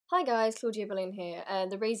Hi guys, Claudia Berlin here.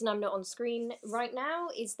 The reason I'm not on screen right now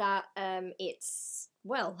is that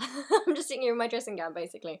well, I'm just sitting here in my dressing gown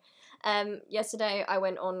basically. Yesterday I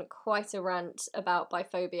went on quite a rant about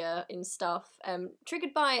biphobia in stuff,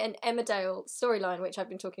 triggered by an Emmerdale storyline which I've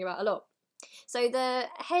been talking about a lot. So the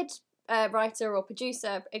head writer or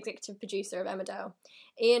producer, executive producer of Emmerdale,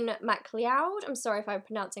 Ian MacLeod, I'm sorry if I'm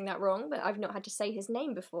pronouncing that wrong, but I've not had to say his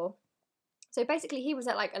name before. So basically he was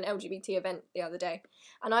at like an LGBT event the other day,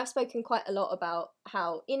 and I've spoken quite a lot about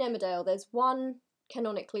how in Emmerdale there's one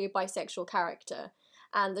canonically bisexual character,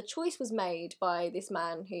 and the choice was made by this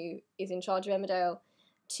man who is in charge of Emmerdale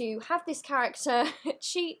to have this character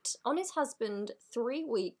cheat on his husband 3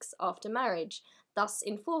 weeks after marriage, thus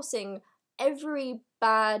enforcing every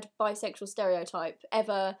bad bisexual stereotype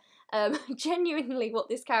ever. Genuinely, what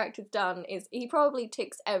this character's done is he probably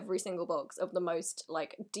ticks every single box of the most,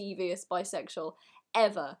 like, devious bisexual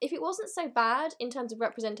ever. If it wasn't so bad in terms of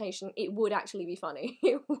representation, it would actually be funny.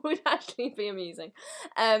 It would actually be amusing.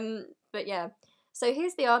 But yeah. So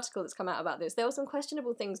here's the article that's come out about this. There were some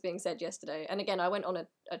questionable things being said yesterday, and again, I went on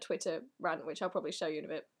a Twitter rant, which I'll probably show you in a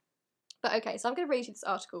bit. But okay, so I'm going to read you this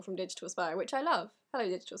article from Digital Spy, which I love. Hello,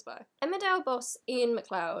 Digital Spy. Emmerdale boss Ian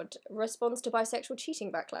MacLeod responds to bisexual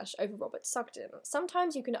cheating backlash over Robert Sugden.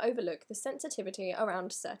 Sometimes you can overlook the sensitivity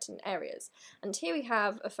around certain areas. And here we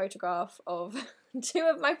have a photograph of two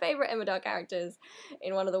of my favourite Emmerdale characters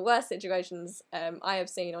in one of the worst situations I have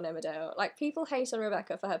seen on Emmerdale. Like, people hate on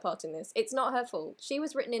Rebecca for her part in this. It's not her fault. She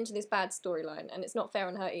was written into this bad storyline, and it's not fair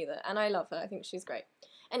on her either. And I love her. I think she's great.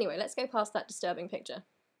 Anyway, let's go past that disturbing picture.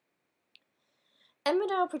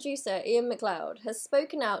 Emmerdale producer Ian MacLeod has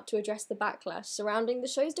spoken out to address the backlash surrounding the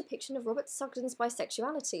show's depiction of Robert Sugden's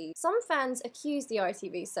bisexuality. Some fans accused the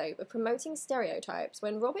ITV soap of promoting stereotypes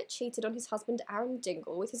when Robert cheated on his husband Aaron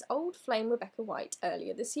Dingle with his old flame Rebecca White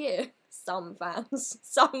earlier this year. Some fans.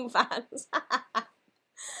 Some fans.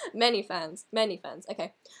 Many fans.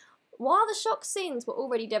 Okay. While the shock scenes were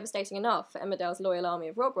already devastating enough for Emmerdale's loyal army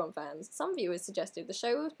of Rob Ron fans, some viewers suggested the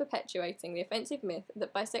show was perpetuating the offensive myth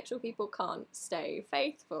that bisexual people can't stay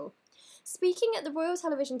faithful. Speaking at the Royal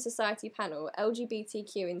Television Society panel,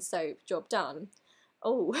 LGBTQ in Soap, Job Done.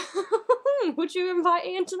 Oh, would you invite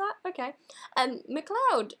Ian to that? Okay.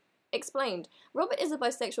 MacLeod explained, Robert is a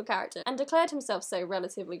bisexual character and declared himself so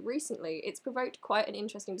relatively recently. It's provoked quite an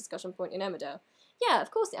interesting discussion point in Emmerdale. Yeah, of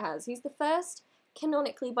course it has. He's the first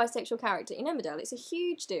canonically bisexual character in Emmerdale. It's a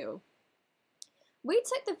huge deal. We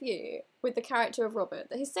took the view, with the character of Robert,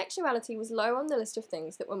 that his sexuality was low on the list of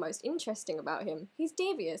things that were most interesting about him. He's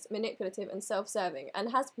devious, manipulative, and self-serving,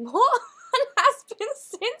 and has what? And has been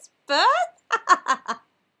since birth?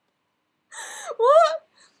 What?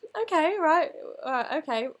 Okay, right.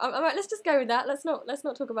 Okay. Alright, let's just go with that. Let's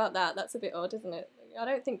not talk about that. That's a bit odd, isn't it? I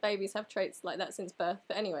don't think babies have traits like that since birth,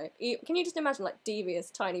 but anyway. Can you just imagine, like, devious,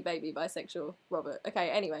 tiny baby bisexual Robert? Okay,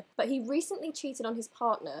 anyway. But he recently cheated on his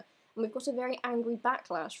partner, and we've got a very angry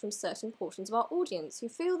backlash from certain portions of our audience who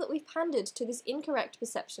feel that we've pandered to this incorrect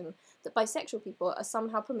perception that bisexual people are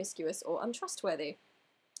somehow promiscuous or untrustworthy.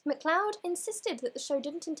 MacLeod insisted that the show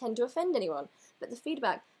didn't intend to offend anyone, but the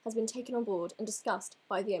feedback has been taken on board and discussed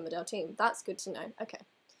by the Emmerdale team. That's good to know. Okay.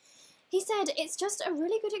 He said, it's just a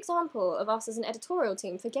really good example of us as an editorial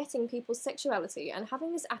team forgetting people's sexuality and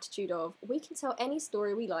having this attitude of, we can tell any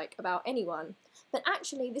story we like about anyone. But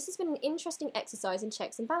actually, this has been an interesting exercise in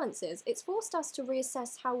checks and balances. It's forced us to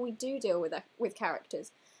reassess how we do deal with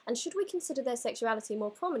characters, and should we consider their sexuality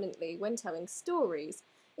more prominently when telling stories.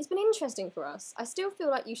 It's been interesting for us. I still feel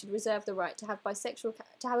like you should reserve the right to have a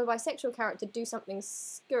bisexual character do something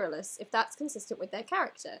scurrilous if that's consistent with their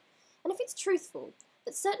character. And if it's truthful,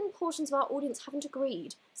 that certain portions of our audience haven't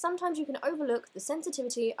agreed. Sometimes you can overlook the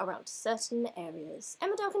sensitivity around certain areas.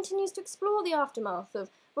 Emmerdale continues to explore the aftermath of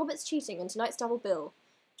Robert's cheating and tonight's double bill.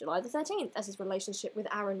 July the 13th, as his relationship with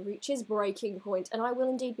Aaron reaches breaking point, and I will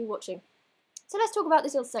indeed be watching. So let's talk about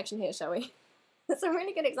this little section here, shall we? It's a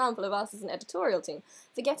really good example of us as an editorial team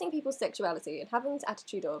forgetting people's sexuality and having this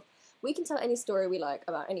attitude of, we can tell any story we like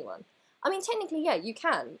about anyone. I mean, technically, yeah, you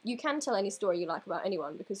can. You can tell any story you like about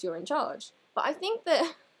anyone because you're in charge. But I think that,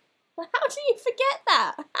 how do you forget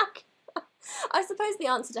that? I suppose the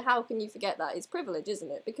answer to how can you forget that is privilege,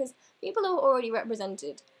 isn't it? Because people are already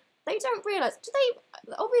represented. They don't realise,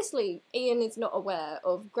 obviously Ian is not aware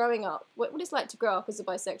of growing up, what it's like to grow up as a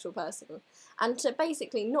bisexual person, and to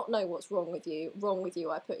basically not know what's wrong with you,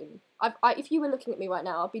 I put in. If you were looking at me right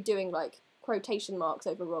now, I'd be doing, like, quotation marks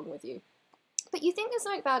over wrong with you. But you think there's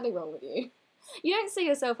something badly wrong with you. You don't see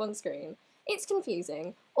yourself on screen. It's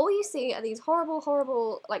confusing. All you see are these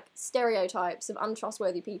horrible, like, stereotypes of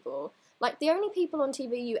untrustworthy people. Like, the only people on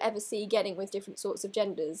TV you ever see getting with different sorts of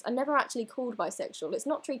genders are never actually called bisexual. It's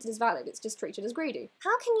not treated as valid, it's just treated as greedy.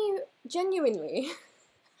 How can you genuinely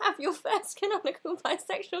have your first canonical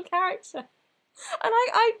bisexual character? And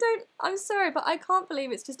I'm sorry, but I can't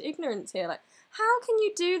believe it's just ignorance here. Like, how can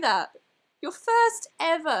you do that? Your first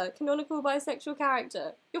ever canonical bisexual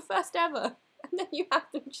character. Your first ever. And then you have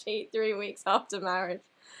them cheat 3 weeks after marriage.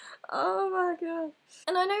 Oh my god.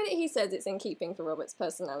 And I know that he says it's in keeping for Robert's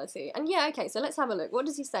personality. And yeah, okay, so let's have a look. What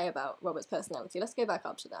does he say about Robert's personality? Let's go back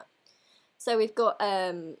up to that. So we've got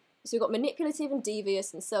manipulative and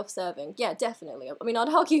devious and self-serving. Yeah, definitely. I mean, I'd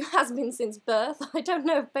argue has been since birth. I don't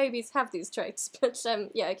know if babies have these traits, but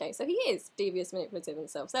yeah, okay. So he is devious, manipulative, and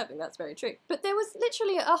self-serving. That's very true. But there was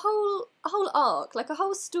literally a whole arc, like a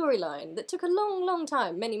whole storyline that took a long, long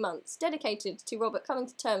time, many months, dedicated to Robert coming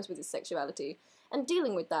to terms with his sexuality and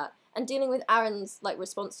dealing with that, and dealing with Aaron's like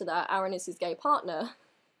response to that. Aaron is his gay partner.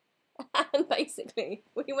 And basically,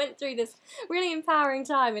 we went through this really empowering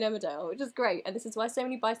time in Emmerdale, which is great, and this is why so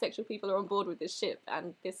many bisexual people are on board with this ship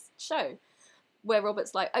and this show, where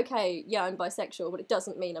Robert's like, okay, yeah, I'm bisexual, but it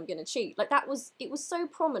doesn't mean I'm gonna cheat. Like, it was so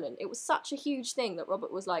prominent, it was such a huge thing that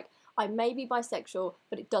Robert was like, I may be bisexual,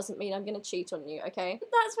 but it doesn't mean I'm gonna cheat on you, okay?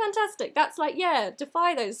 That's fantastic. That's like, yeah,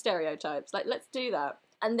 defy those stereotypes. Like, let's do that.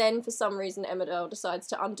 And then, for some reason, Emmerdale decides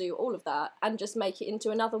to undo all of that and just make it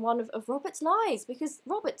into another one of Robert's lies, because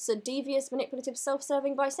Robert's a devious, manipulative,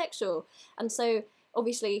 self-serving bisexual. And so,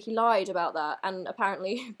 obviously, he lied about that, and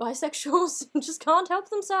apparently bisexuals just can't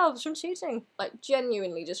help themselves from cheating. Like,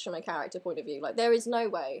 genuinely, just from a character point of view. Like, there is no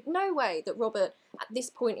way that Robert, at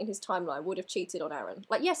this point in his timeline, would have cheated on Aaron.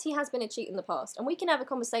 Like, yes, he has been a cheat in the past, and we can have a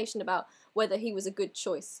conversation about whether he was a good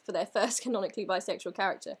choice for their first canonically bisexual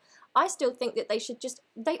character. I still think that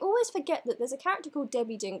they always forget that there's a character called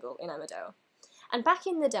Debbie Dingle in Emmerdale. And back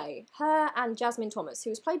in the day, her and Jasmine Thomas, who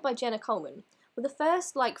was played by Jenna Coleman, were the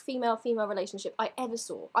first, like, female-female relationship I ever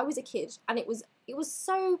saw. I was a kid, and it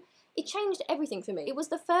changed everything for me. It was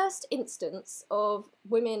the first instance of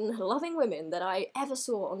women loving women that I ever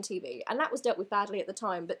saw on TV, and that was dealt with badly at the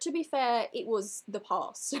time, but to be fair, it was the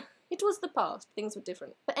past. It was the past. Things were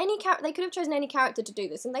different. But they could have chosen any character to do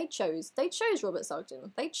this, and they chose Robert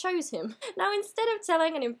Sugden. They chose him. Now, instead of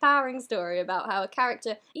telling an empowering story about how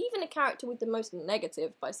even a character with the most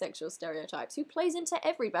negative bisexual stereotypes, who plays into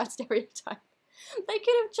every bad stereotype, they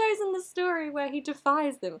could have chosen the story where he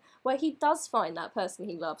defies them, where he does find that person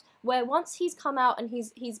he loves, where once he's come out and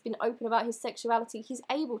he's been open about his sexuality, he's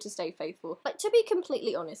able to stay faithful. Like, to be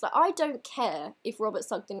completely honest, like, I don't care if Robert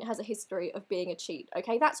Sugden has a history of being a cheat,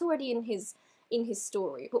 okay? That's already in his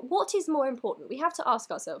story. But what is more important? We have to ask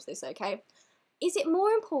ourselves this, okay? Is it more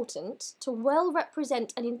important to well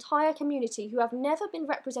represent an entire community who have never been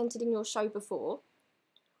represented in your show before,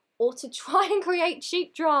 or to try and create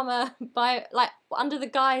cheap drama by, like, under the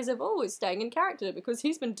guise of, oh, he's staying in character because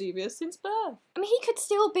he's been devious since birth? I mean, he could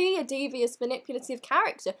still be a devious, manipulative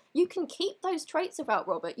character. You can keep those traits about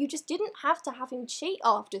Robert. You just didn't have to have him cheat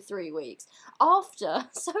after 3 weeks, after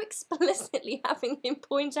so explicitly having him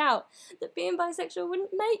point out that being bisexual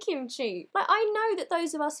wouldn't make him cheat. Like, I know that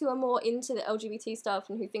those of us who are more into the LGBT stuff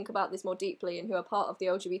and who think about this more deeply and who are part of the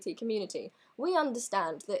LGBT community, we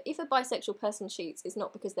understand that if a bisexual person cheats, it's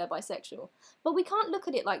not because they're bisexual. But we can't look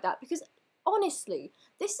at it like that, because honestly,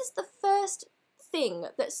 this is the first thing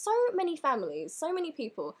that so many families, so many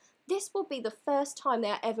people, this will be the first time they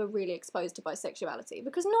are ever really exposed to bisexuality,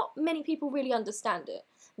 because not many people really understand it.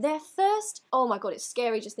 Their first, oh my god, it's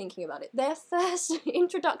scary just thinking about it, their first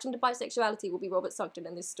introduction to bisexuality will be Robert Sugden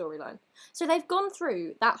and this storyline. So they've gone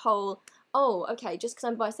through that whole, oh, okay, just because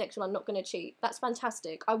I'm bisexual, I'm not going to cheat. That's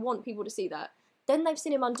fantastic. I want people to see that. Then they've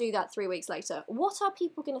seen him undo that 3 weeks later. What are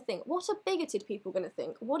people going to think? What are bigoted people going to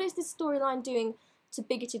think? What is this storyline doing to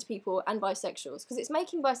bigoted people and bisexuals? Because it's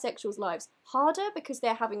making bisexuals' lives harder, because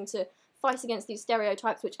they're having to fight against these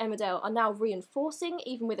stereotypes which Emmerdale are now reinforcing,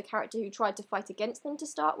 even with a character who tried to fight against them to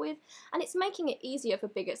start with, and it's making it easier for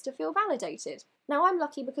bigots to feel validated. Now, I'm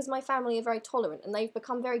lucky because my family are very tolerant and they've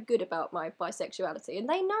become very good about my bisexuality, and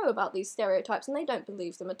they know about these stereotypes and they don't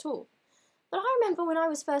believe them at all. But I remember when I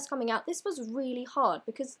was first coming out, this was really hard,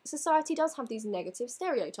 because society does have these negative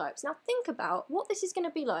stereotypes. Now think about what this is going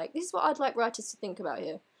to be like. This is what I'd like writers to think about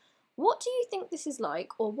here. What do you think this is like,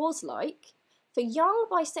 or was like, for young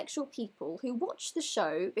bisexual people who watch the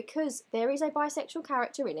show because there is a bisexual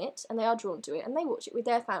character in it, and they are drawn to it, and they watch it with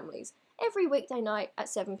their families every weekday night at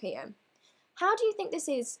 7 p.m? How do you think this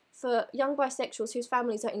is for young bisexuals whose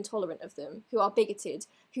families are intolerant of them, who are bigoted,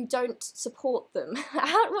 who don't support them?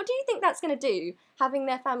 What do you think that's going to do, having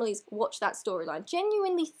their families watch that storyline?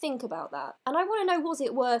 Genuinely think about that. And I want to know, was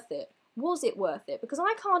it worth it? was it worth it? Because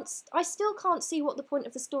I still can't see what the point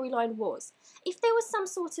of the storyline was. If there was some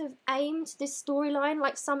sort of aim to this storyline,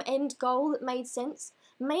 like some end goal that made sense,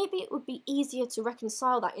 maybe it would be easier to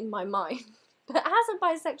reconcile that in my mind. But as a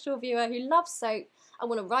bisexual viewer who loves soap, I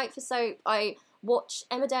want to write for soap, I watch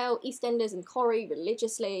Emmerdale, EastEnders and Corrie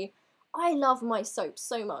religiously, I love my soap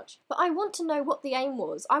so much. But I want to know what the aim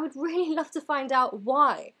was. I would really love to find out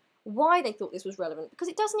why they thought this was relevant, because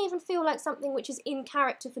it doesn't even feel like something which is in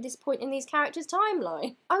character for this point in these characters'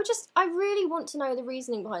 timeline. I really want to know the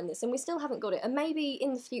reasoning behind this, and we still haven't got it, and maybe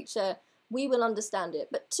in the future we will understand it,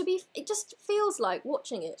 but it just feels like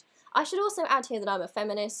watching it. I should also add here that I'm a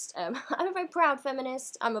feminist. I'm a very proud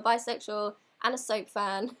feminist. I'm a bisexual and a soap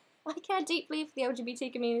fan. I care deeply for the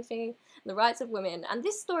LGBT community and the rights of women, and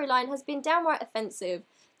this storyline has been downright offensive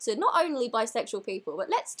to not only bisexual people, but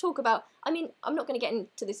let's talk about, I mean, I'm not going to get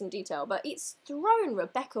into this in detail, but it's thrown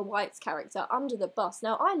Rebecca White's character under the bus.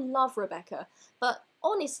 Now, I love Rebecca, but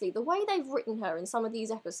honestly, the way they've written her in some of these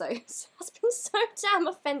episodes has been so damn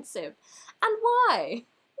offensive. And why?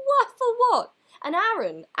 Why? For what? And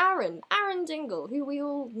Aaron Dingle, who we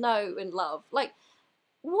all know and love. Like,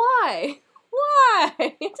 why? Why?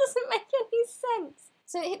 It doesn't make any sense.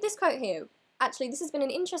 So this quote here, actually, this has been an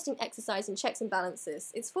interesting exercise in checks and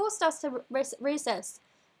balances. It's forced us to reassess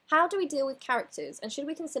how do we deal with characters, and should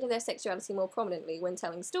we consider their sexuality more prominently when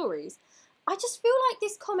telling stories? I just feel like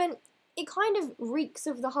this comment, it kind of reeks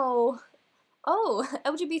of the whole, oh,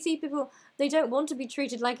 LGBT people, they don't want to be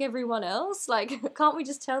treated like everyone else. Like, can't we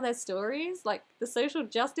just tell their stories? Like, the social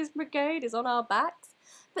justice brigade is on our backs.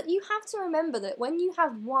 But you have to remember that when you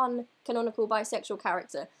have one canonical bisexual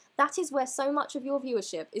character, that is where so much of your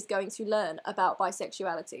viewership is going to learn about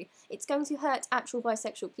bisexuality. It's going to hurt actual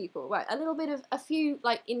bisexual people. Right, a few,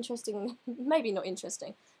 like, interesting, maybe not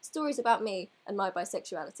interesting, stories about me and my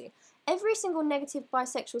bisexuality. Every single negative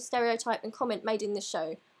bisexual stereotype and comment made in this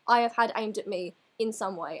show, I have had aimed at me in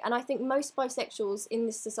some way. And I think most bisexuals in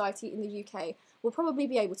this society in the UK will probably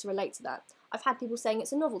be able to relate to that. I've had people saying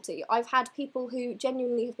it's a novelty. I've had people who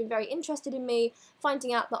genuinely have been very interested in me,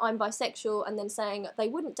 finding out that I'm bisexual and then saying they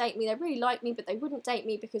wouldn't date me, they really like me, but they wouldn't date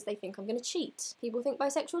me because they think I'm going to cheat. People think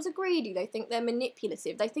bisexuals are greedy, they think they're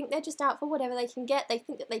manipulative, they think they're just out for whatever they can get, they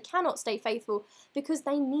think that they cannot stay faithful because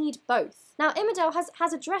they need both. Now, Emmerdale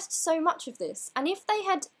has addressed so much of this, and if they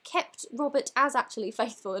had kept Robert as actually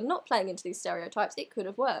faithful and not playing into these stereotypes, it could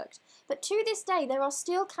have worked. But to this day, there are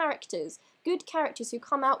still characters, good characters, who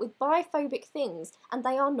come out with biphobic things and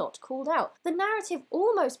they are not called out. The narrative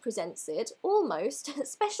almost presents it,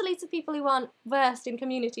 especially to people who aren't versed in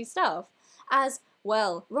community stuff, as,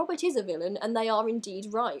 well, Robert is a villain and they are indeed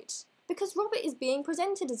right. Because Robert is being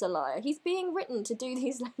presented as a liar. He's being written to do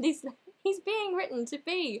these he's being written to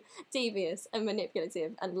be devious and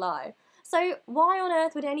manipulative and lie. So why on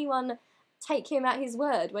earth would anyone take him at his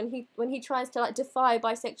word when he tries to, like, defy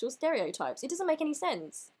bisexual stereotypes? It doesn't make any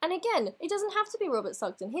sense. And again, it doesn't have to be Robert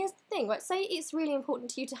Sugden. Here's the thing, right? Say it's really important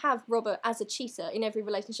to you to have Robert as a cheater in every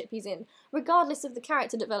relationship he's in, regardless of the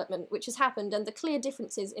character development which has happened and the clear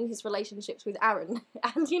differences in his relationships with Aaron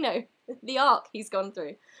and, you know, the arc he's gone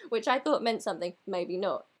through, which I thought meant something, maybe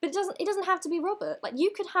not. But it doesn't have to be Robert. Like, you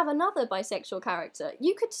could have another bisexual character.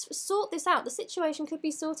 You could sort this out. The situation could be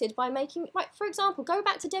sorted by making, like, for example, go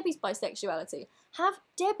back to Debbie's bisexuality. Have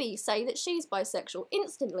Debbie say that she's bisexual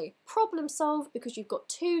instantly. Problem solved, because you've got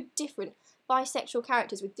two different bisexual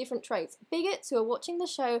characters with different traits. Bigots who are watching the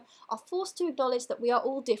show are forced to acknowledge that we are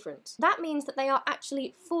all different. That means that they are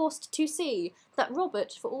actually forced to see that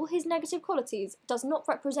Robert, for all his negative qualities, does not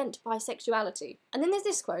represent bisexuality. And then there's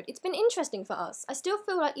this quote: "It's been interesting for us. I still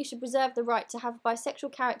feel like you should preserve the right to have a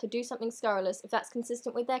bisexual character do something scurrilous if that's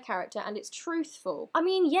consistent with their character and it's truthful." I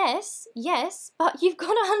mean, yes, but you've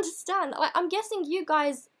got to understand, like, I'm guessing you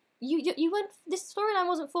guys, you weren't, this storyline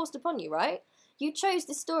wasn't forced upon you, right? You chose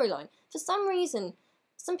this storyline. For some reason,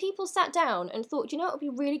 some people sat down and thought, you know what would be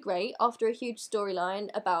really great after a huge storyline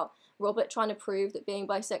about Robert trying to prove that being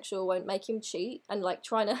bisexual won't make him cheat, and, like,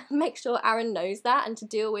 trying to make sure Aaron knows that, and to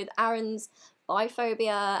deal with Aaron's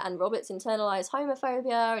biphobia and Robert's internalized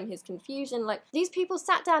homophobia and his confusion. Like, these people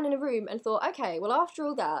sat down in a room and thought, okay, well, after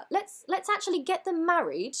all that, let's actually get them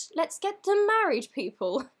married. Let's get them married,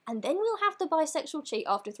 people. And then we'll have the bisexual cheat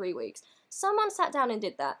after 3 weeks. Someone sat down and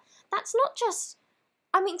did that. That's not just,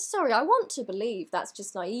 I mean, sorry, I want to believe that's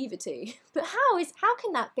just naivety, but how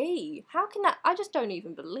can that be? How can that, I just don't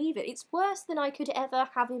even believe it. It's worse than I could ever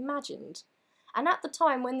have imagined. And at the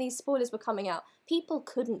time when these spoilers were coming out, people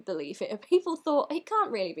couldn't believe it. People thought, it can't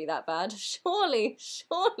really be that bad. Surely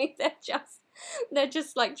they're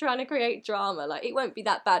just like trying to create drama. Like, it won't be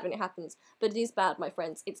that bad when it happens. But it is bad, my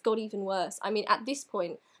friends. It's got even worse. I mean, at this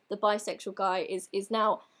point, the bisexual guy is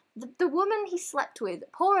now the woman he slept with.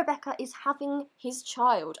 Poor Rebecca is having his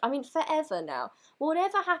child. I mean, forever now.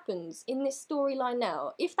 Whatever happens in this storyline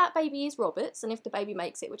now, if that baby is Robert's, and if the baby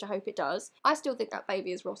makes it, which I hope it does, I still think that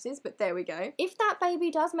baby is Ross's, but there we go. If that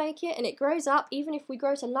baby does make it and it grows up, even if we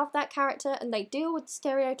grow to love that character and they deal with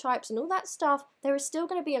stereotypes and all that stuff, there is still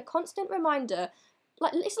going to be a constant reminder.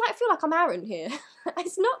 Like, it's like I feel like I'm Aaron here.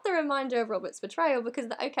 It's not the reminder of Robert's betrayal because,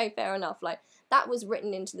 okay, fair enough, like, that was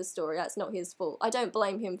written into the story, that's not his fault. I don't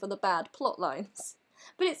blame him for the bad plot lines.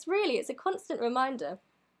 But it's a constant reminder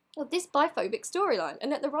of this biphobic storyline,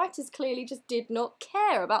 and that the writers clearly just did not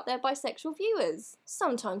care about their bisexual viewers.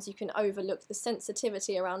 Sometimes you can overlook the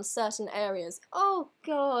sensitivity around certain areas. Oh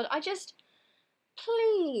god,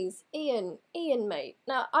 please, Ian mate.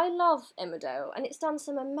 Now, I love Emmerdale, and it's done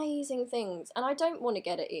some amazing things, and I don't want to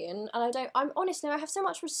get at Ian, and I'm honestly, I have so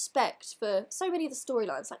much respect for so many of the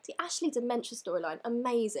storylines, like the Ashley dementia storyline,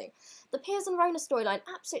 amazing. The Piers and Rona storyline,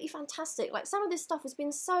 absolutely fantastic. Like, some of this stuff has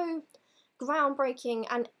been so groundbreaking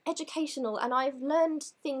and educational, and I've learned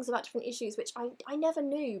things about different issues which I never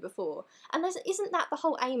knew before. And isn't that the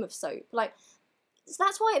whole aim of soap? Like, so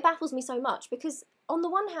that's why it baffles me so much, because on the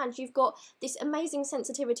one hand you've got this amazing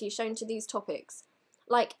sensitivity shown to these topics.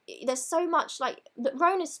 Like, there's so much, like, the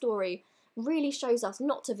Rona's story really shows us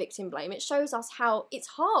not to victim blame. It shows us how it's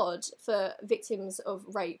hard for victims of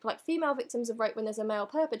rape, like female victims of rape when there's a male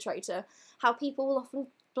perpetrator, how people will often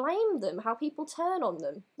blame them, how people turn on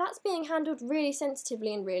them. That's being handled really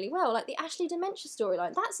sensitively and really well. Like the Ashley dementia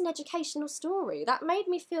storyline, that's an educational story. That made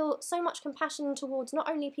me feel so much compassion towards not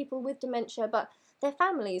only people with dementia, but their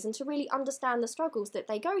families, and to really understand the struggles that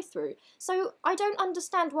they go through. So I don't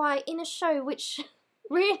understand why in a show which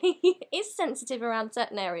really is sensitive around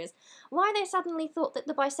certain areas, why they suddenly thought that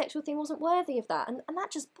the bisexual thing wasn't worthy of that, and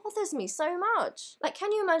that just bothers me so much. Like,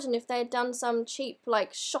 can you imagine if they had done some cheap,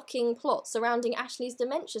 like, shocking plot surrounding Ashley's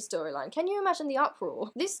dementia storyline? Can you imagine the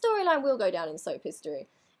uproar? This storyline will go down in soap history.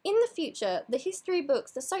 In the future, the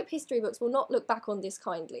soap history books will not look back on this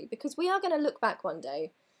kindly, because we are going to look back one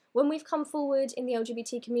day when we've come forward in the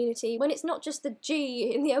LGBT community, when it's not just the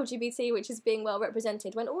G in the LGBT which is being well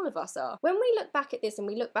represented, when all of us are. When we look back at this, and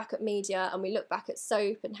we look back at media, and we look back at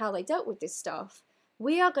soap and how they dealt with this stuff,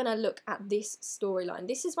 we are going to look at this storyline.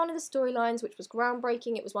 This is one of the storylines which was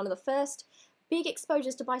groundbreaking. It was one of the first big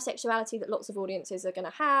exposures to bisexuality that lots of audiences are going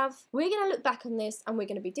to have. We're going to look back on this, and we're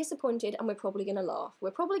going to be disappointed, and we're probably going to laugh. We're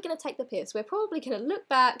probably going to take the piss. We're probably going to look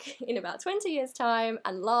back in about 20 years' time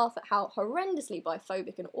and laugh at how horrendously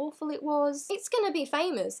biphobic and awful it was. It's going to be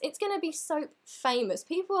famous. It's going to be soap famous.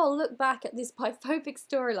 People will look back at this biphobic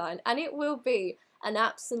storyline, and it will be an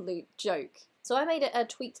absolute joke. So I made a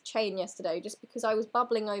tweet chain yesterday just because I was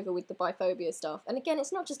bubbling over with the biphobia stuff. And again,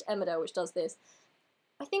 it's not just Emmerdale which does this.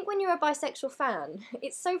 I think when you're a bisexual fan,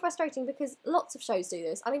 it's so frustrating because lots of shows do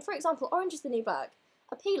this. I mean, for example, Orange is the New Black,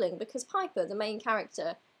 appealing because Piper, the main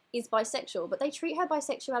character, is bisexual, but they treat her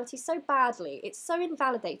bisexuality so badly. It's so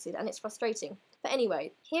invalidated, and it's frustrating. But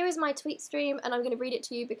anyway, here is my tweet stream, and I'm going to read it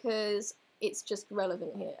to you because it's just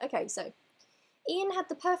relevant here. Okay, so Ian had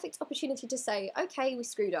the perfect opportunity to say, okay, we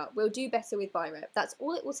screwed up, we'll do better with BiRep. That's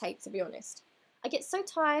all it will take, to be honest. I get so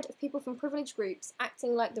tired of people from privileged groups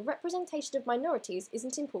acting like the representation of minorities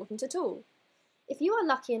isn't important at all. If you are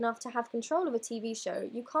lucky enough to have control of a TV show,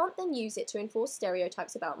 you can't then use it to enforce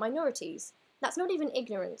stereotypes about minorities. That's not even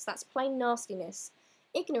ignorance, that's plain nastiness.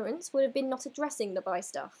 Ignorance would have been not addressing the bi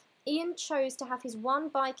stuff. Ian chose to have his one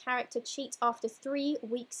bi character cheat after 3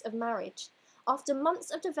 weeks of marriage, after months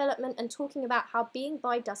of development and talking about how being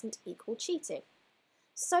bi doesn't equal cheating.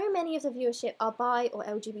 So many of the viewership are bi or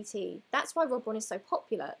LGBT. That's why Rob One is so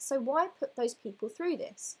popular. So why put those people through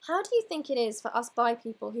this? How do you think it is for us bi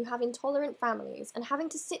people who have intolerant families and having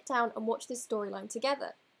to sit down and watch this storyline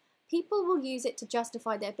together? People will use it to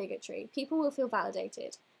justify their bigotry. People will feel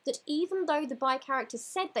validated. That even though the bi characters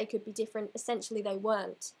said they could be different, essentially they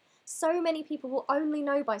weren't. So many people will only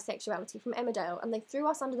know bisexuality from Emmerdale, and they threw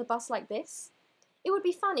us under the bus like this. It would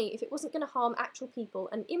be funny if it wasn't going to harm actual people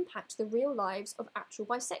and impact the real lives of actual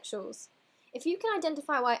bisexuals. If you can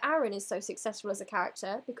identify why Aaron is so successful as a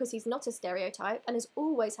character, because he's not a stereotype and has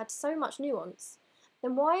always had so much nuance,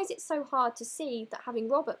 then why is it so hard to see that having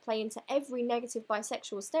Robert play into every negative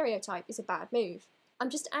bisexual stereotype is a bad move?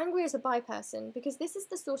 I'm just angry as a bi person because this is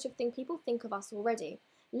the sort of thing people think of us already.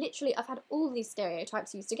 Literally, I've had all these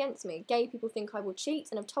stereotypes used against me. Gay people think I will cheat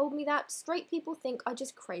and have told me that. Straight people think I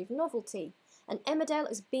just crave novelty. And Emmerdale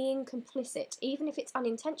is being complicit. Even if it's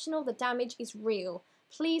unintentional, the damage is real.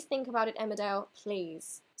 Please think about it, Emmerdale,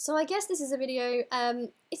 please. So I guess this is a video,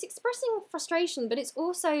 it's expressing frustration, but it's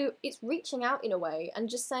reaching out in a way and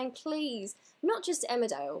just saying, please, not just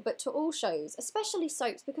Emmerdale, but to all shows, especially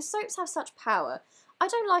soaps, because soaps have such power. I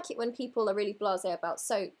don't like it when people are really blasé about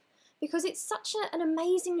soap, because it's such an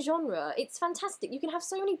amazing genre. It's fantastic. You can have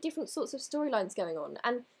so many different sorts of storylines going on,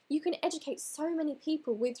 and you can educate so many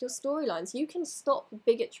people with your storylines. You can stop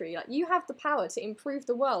bigotry. Like, you have the power to improve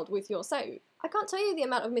the world with your soap. I can't tell you the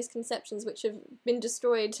amount of misconceptions which have been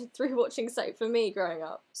destroyed through watching soap for me growing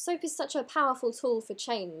up. Soap is such a powerful tool for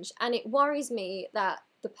change, and it worries me that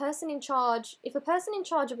if a person in charge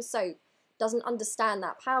of a soap doesn't understand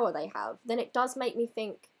that power they have, then it does make me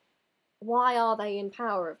think, why are they in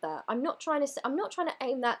power of that? I'm not trying to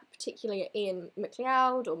aim that particularly at Ian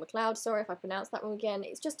McLeod, sorry if I pronounced that wrong again.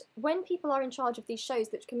 It's just when people are in charge of these shows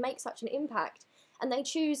that can make such an impact, and they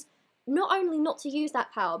choose not only not to use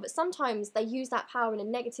that power, but sometimes they use that power in a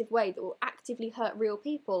negative way that will actively hurt real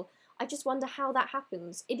people. I just wonder how that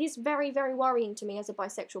happens. It is very, very worrying to me as a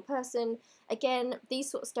bisexual person. Again, these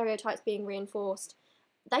sort of stereotypes being reinforced,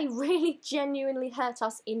 they really genuinely hurt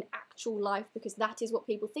us in actual life, because that is what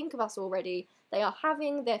people think of us already. They are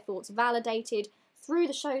having their thoughts validated through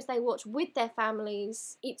the shows they watch with their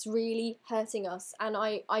families. It's really hurting us, and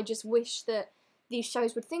I just wish that these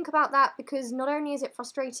shows would think about that, because not only is it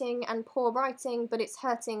frustrating and poor writing, but it's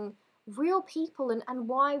hurting real people, and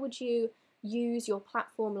why would you use your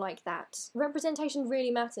platform like that? Representation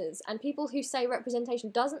really matters, and people who say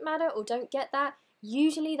representation doesn't matter or don't get that,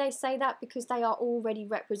 usually they say that because they are already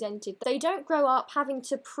represented. They don't grow up having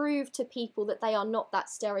to prove to people that they are not that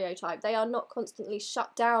stereotype. They are not constantly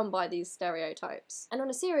shut down by these stereotypes. And on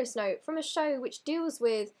a serious note, from a show which deals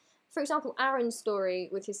with, for example, Aaron's story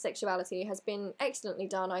with his sexuality has been excellently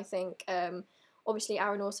done, I think. Obviously,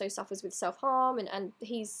 Aaron also suffers with self-harm, and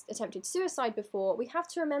he's attempted suicide before. We have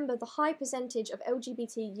to remember the high percentage of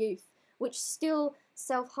LGBT youth which still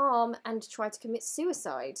self-harm and try to commit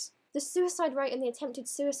suicide. The suicide rate and the attempted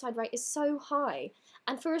suicide rate is so high,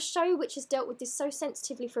 and for a show which has dealt with this so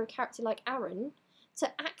sensitively for a character like Aaron, to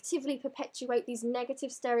actively perpetuate these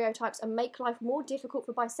negative stereotypes and make life more difficult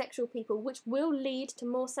for bisexual people, which will lead to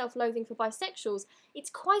more self-loathing for bisexuals, it's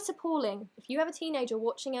quite appalling. If you have a teenager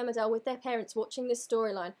watching Emmerdale with their parents watching this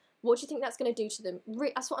storyline, what do you think that's going to do to them?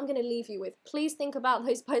 That's what I'm going to leave you with. Please think about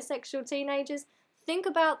those bisexual teenagers. Think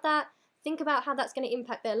about that. Think about how that's going to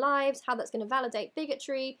impact their lives, how that's going to validate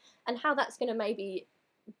bigotry, and how that's going to maybe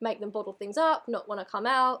make them bottle things up, not want to come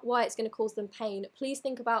out, why it's going to cause them pain. Please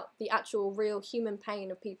think about the actual real human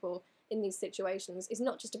pain of people in these situations. It's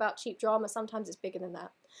not just about cheap drama, sometimes it's bigger than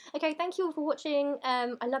that. Okay, thank you all for watching.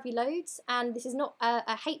 I love you loads, and this is not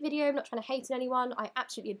a hate video. I'm not trying to hate on anyone. I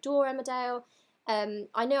absolutely adore Emmerdale.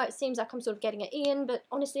 I know it seems like I'm sort of getting at Ian, but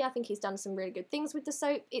honestly I think he's done some really good things with the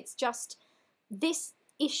soap. It's just, this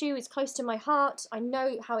issue is close to my heart. I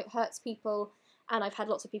know how it hurts people, and I've had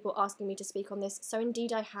lots of people asking me to speak on this, so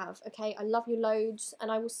indeed I have. Okay, I love you loads,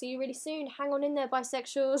 and I will see you really soon. Hang on in there,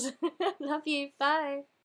 bisexuals. Love you, bye.